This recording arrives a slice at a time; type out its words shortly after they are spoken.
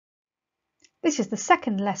This is the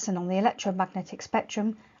second lesson on the electromagnetic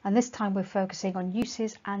spectrum, and this time we're focusing on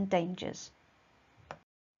uses and dangers.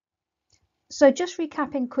 So just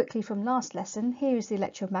recapping quickly from last lesson, here is the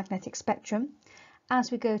electromagnetic spectrum.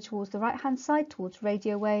 As we go towards the right-hand side, towards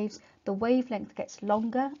radio waves, the wavelength gets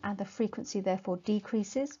longer and the frequency therefore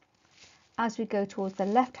decreases. As we go towards the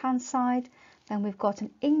left-hand side, then we've got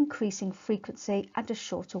an increasing frequency and a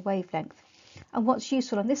shorter wavelength. And what's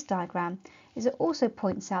useful on this diagram is it also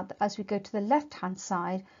points out that as we go to the left-hand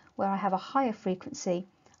side, where I have a higher frequency,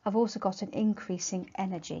 I've also got an increasing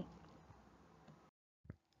energy.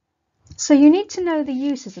 So you need to know the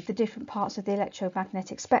uses of the different parts of the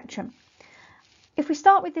electromagnetic spectrum. If we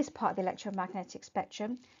start with this part of the electromagnetic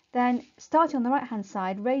spectrum, then starting on the right-hand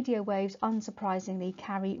side, radio waves unsurprisingly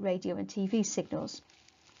carry radio and TV signals.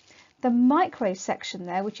 The microwave section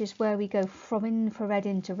there, which is where we go from infrared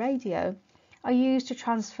into radio, are used to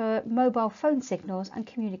transfer mobile phone signals and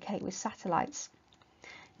communicate with satellites.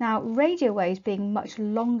 Now, radio waves being much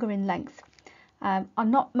longer in length are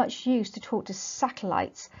not much used to talk to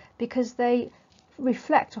satellites because they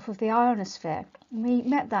reflect off of the ionosphere. We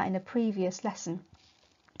met that in a previous lesson.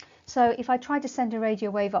 So if I try to send a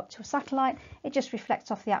radio wave up to a satellite, it just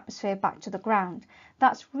reflects off the atmosphere back to the ground.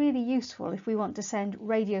 That's really useful if we want to send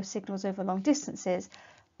radio signals over long distances,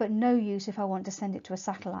 but no use if I want to send it to a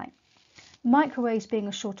satellite. Microwaves being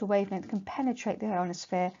a shorter wavelength can penetrate the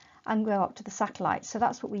ionosphere and go up to the satellites, so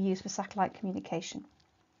that's what we use for satellite communication.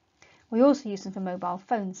 We also use them for mobile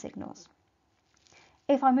phone signals.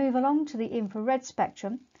 If I move along to the infrared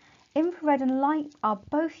spectrum, infrared and light are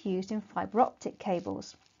both used in fibre optic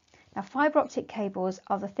cables. Now, fibre optic cables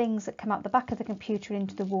are the things that come out the back of the computer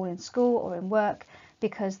into the wall in school or in work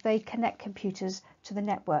because they connect computers to the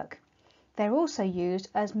network. They're also used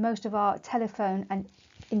as most of our telephone and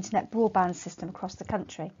internet broadband system across the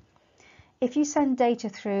country. If you send data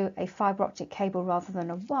through a fibre optic cable rather than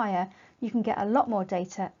a wire, you can get a lot more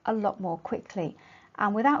data a lot more quickly.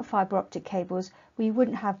 And without fibre optic cables, we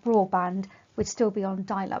wouldn't have broadband, we'd still be on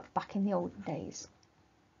dial-up back in the olden days.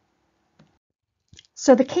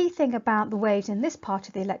 So the key thing about the waves in this part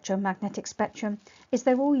of the electromagnetic spectrum is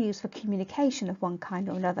they're all used for communication of one kind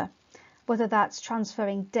or another, whether that's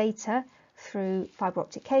transferring data through fibre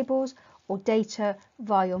optic cables, or data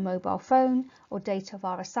via your mobile phone, or data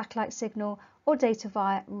via a satellite signal, or data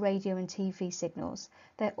via radio and TV signals.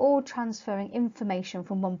 They're all transferring information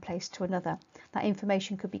from one place to another. That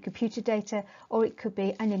information could be computer data, or it could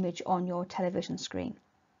be an image on your television screen.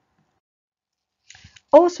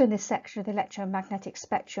 Also in this section of the electromagnetic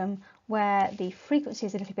spectrum, where the frequency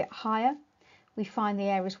is a little bit higher, we find the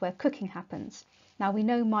areas where cooking happens. Now, we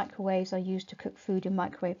know microwaves are used to cook food in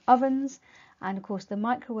microwave ovens, and of course the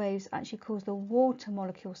microwaves actually cause the water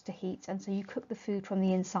molecules to heat, and so you cook the food from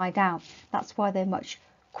the inside out. That's why they're much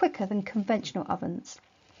quicker than conventional ovens.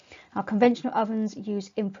 Now, conventional ovens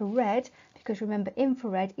use infrared because remember,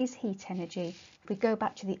 infrared is heat energy. If we go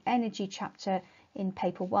back to the energy chapter in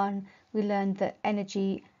paper 1, we learned that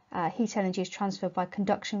heat energy is transferred by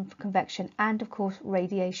conduction, convection, and of course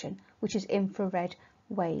radiation, which is infrared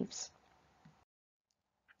waves.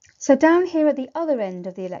 So down here at the other end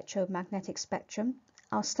of the electromagnetic spectrum,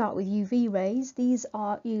 I'll start with UV rays. These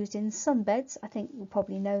are used in sunbeds, I think you'll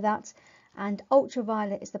probably know that, and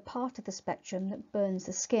ultraviolet is the part of the spectrum that burns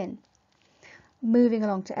the skin. Moving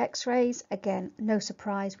along to X-rays, again, no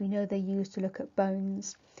surprise, we know they're used to look at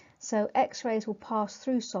bones. So X-rays will pass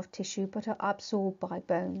through soft tissue but are absorbed by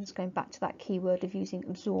bones, going back to that key word of using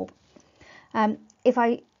absorb. If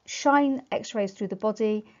I shine X-rays through the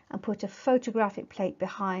body and put a photographic plate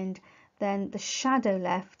behind, then the shadow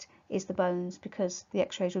left is the bones because the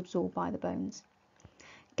X-rays are absorbed by the bones.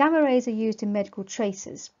 Gamma rays are used in medical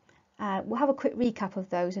tracers. We'll have a quick recap of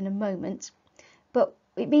those in a moment, but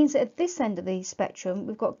it means that at this end of the spectrum,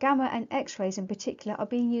 we've got gamma and X-rays in particular are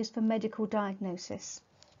being used for medical diagnosis.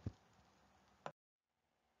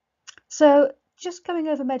 So just going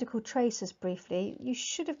over medical tracers briefly, you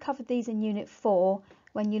should have covered these in Unit 4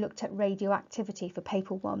 when you looked at radioactivity for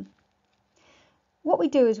paper 1. What we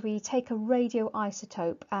do is we take a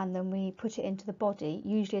radioisotope and then we put it into the body,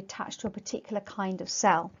 usually attached to a particular kind of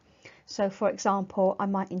cell. So for example, I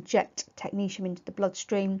might inject technetium into the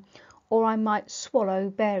bloodstream, or I might swallow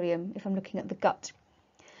barium if I'm looking at the gut.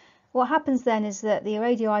 What happens then is that the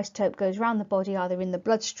radioisotope goes around the body, either in the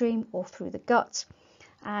bloodstream or through the gut,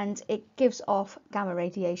 and it gives off gamma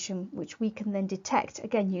radiation, which we can then detect,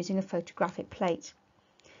 again using a photographic plate.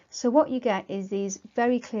 So what you get is these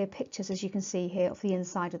very clear pictures, as you can see here, of the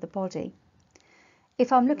inside of the body.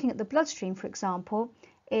 If I'm looking at the bloodstream, for example,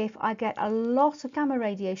 if I get a lot of gamma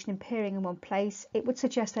radiation appearing in one place, it would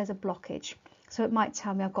suggest there's a blockage. So it might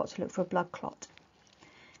tell me I've got to look for a blood clot.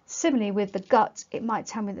 Similarly with the gut, it might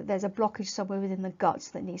tell me that there's a blockage somewhere within the gut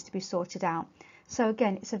that needs to be sorted out. So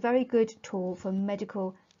again, it's a very good tool for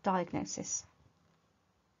medical diagnosis.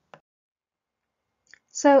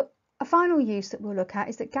 So a final use that we'll look at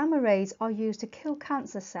is that gamma rays are used to kill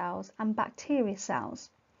cancer cells and bacteria cells.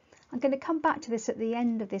 I'm going to come back to this at the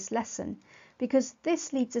end of this lesson because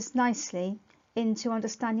this leads us nicely into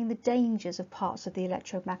understanding the dangers of parts of the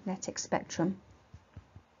electromagnetic spectrum.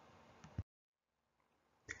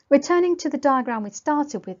 Returning to the diagram we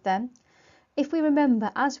started with then, if we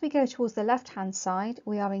remember, as we go towards the left-hand side,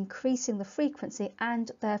 we are increasing the frequency and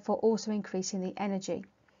therefore also increasing the energy.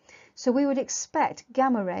 So we would expect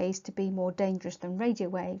gamma rays to be more dangerous than radio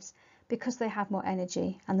waves because they have more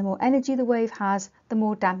energy, and the more energy the wave has, the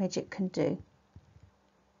more damage it can do.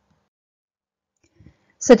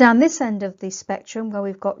 So down this end of the spectrum, where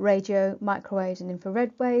we've got radio, microwaves and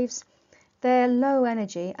infrared waves, they're low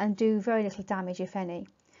energy and do very little damage, if any.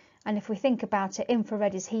 And if we think about it,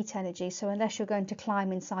 infrared is heat energy, so unless you're going to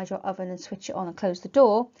climb inside your oven and switch it on and close the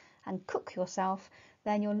door and cook yourself,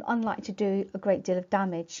 then you're unlikely to do a great deal of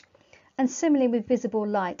damage. And similarly with visible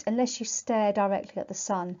light, unless you stare directly at the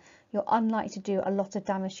sun, you're unlikely to do a lot of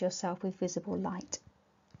damage to yourself with visible light.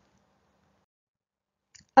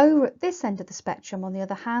 Over at this end of the spectrum, on the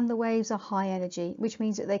other hand, the waves are high energy, which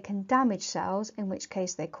means that they can damage cells, in which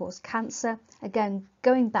case they cause cancer. Again,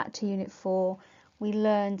 going back to Unit 4, we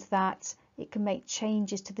learned that it can make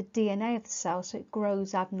changes to the DNA of the cell so it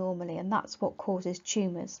grows abnormally, and that's what causes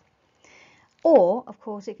tumours. Or, of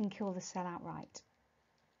course, it can kill the cell outright.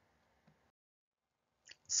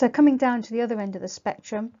 So coming down to the other end of the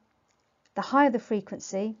spectrum, the higher the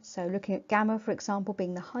frequency, so looking at gamma, for example,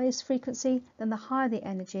 being the highest frequency, then the higher the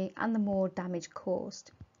energy and the more damage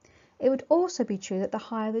caused. It would also be true that the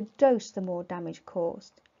higher the dose, the more damage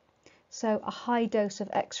caused. So a high dose of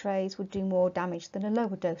X-rays would do more damage than a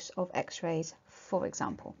lower dose of X-rays, for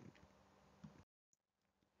example.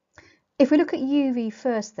 If we look at UV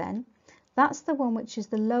first then, that's the one which is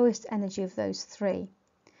the lowest energy of those three.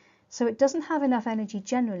 So it doesn't have enough energy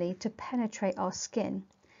generally to penetrate our skin.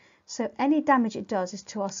 So any damage it does is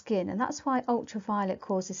to our skin, and that's why ultraviolet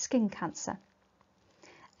causes skin cancer.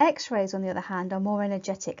 X-rays, on the other hand, are more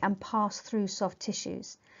energetic and pass through soft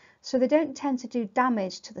tissues. So they don't tend to do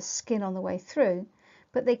damage to the skin on the way through,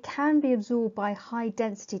 but they can be absorbed by high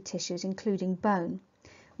density tissues, including bone,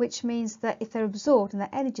 which means that if they're absorbed and their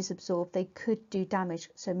energy is absorbed, they could do damage,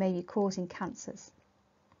 so maybe causing cancers.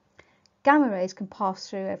 Gamma rays can pass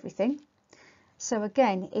through everything. So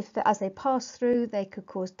again, as they pass through, they could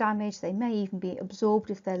cause damage. They may even be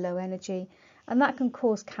absorbed if they're low energy, and that can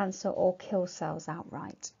cause cancer or kill cells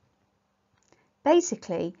outright.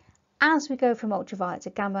 Basically, as we go from ultraviolet to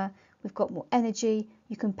gamma, we've got more energy,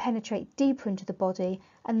 you can penetrate deeper into the body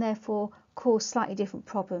and therefore cause slightly different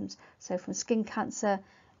problems. So from skin cancer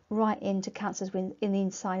right into cancers in the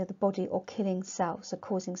inside of the body or killing cells, so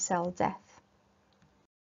causing cell death.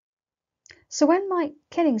 So when might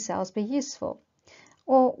killing cells be useful?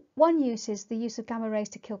 Well, one use is the use of gamma rays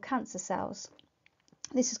to kill cancer cells.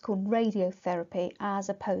 This is called radiotherapy as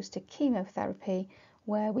opposed to chemotherapy,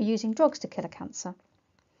 where we're using drugs to kill a cancer.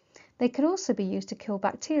 They can also be used to kill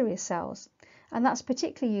bacteria cells, and that's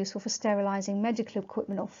particularly useful for sterilising medical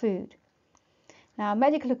equipment or food. Now,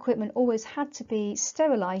 medical equipment always had to be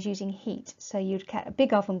sterilised using heat, so you'd get a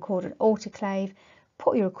big oven called an autoclave,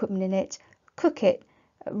 put your equipment in it, cook it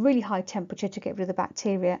at really high temperature to get rid of the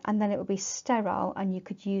bacteria, and then it would be sterile and you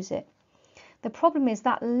could use it. The problem is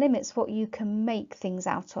that limits what you can make things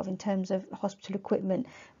out of in terms of hospital equipment,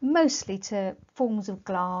 mostly to forms of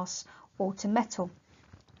glass or to metal.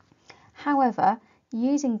 However,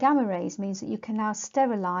 using gamma rays means that you can now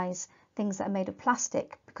sterilise things that are made of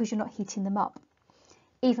plastic because you're not heating them up.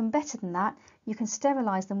 Even better than that, you can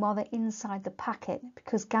sterilise them while they're inside the packet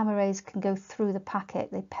because gamma rays can go through the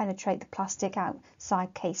packet. They penetrate the plastic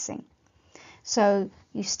outside casing. So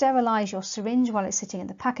you sterilise your syringe while it's sitting in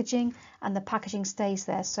the packaging, and the packaging stays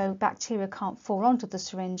there so bacteria can't fall onto the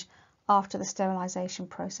syringe after the sterilisation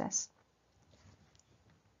process.